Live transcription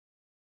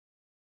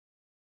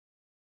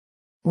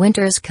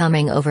Winter's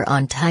coming over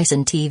on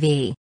Tyson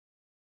TV.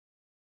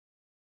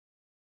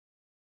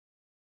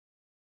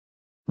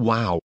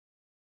 Wow.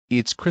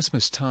 It's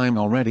Christmas time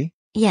already?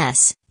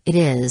 Yes, it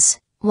is,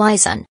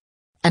 Tyson.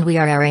 And we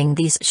are airing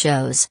these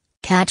shows.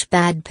 Catch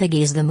Bad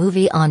Piggies the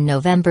movie on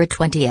November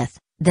 20th,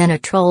 then a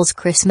Trolls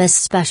Christmas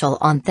special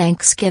on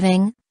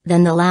Thanksgiving,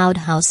 then The Loud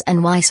House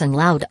and Tyson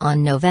Loud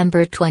on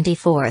November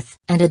 24th,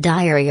 and a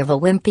Diary of a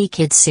Wimpy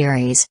Kid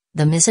series,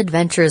 The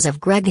Misadventures of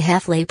Greg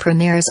Heffley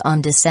premieres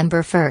on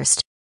December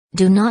 1st.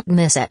 Do not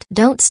miss it.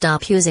 Don't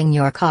stop using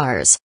your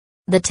cars.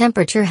 The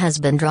temperature has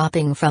been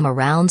dropping from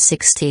around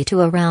 60 to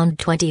around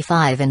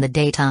 25 in the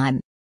daytime.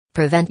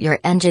 Prevent your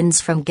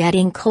engines from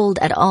getting cold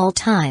at all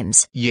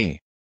times. Yeah.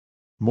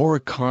 More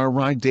car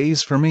ride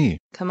days for me.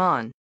 Come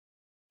on.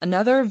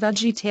 Another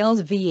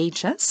VeggieTales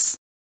VHS?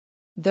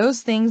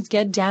 Those things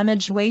get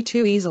damaged way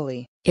too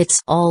easily.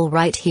 It's all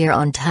right here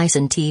on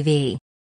Tyson TV.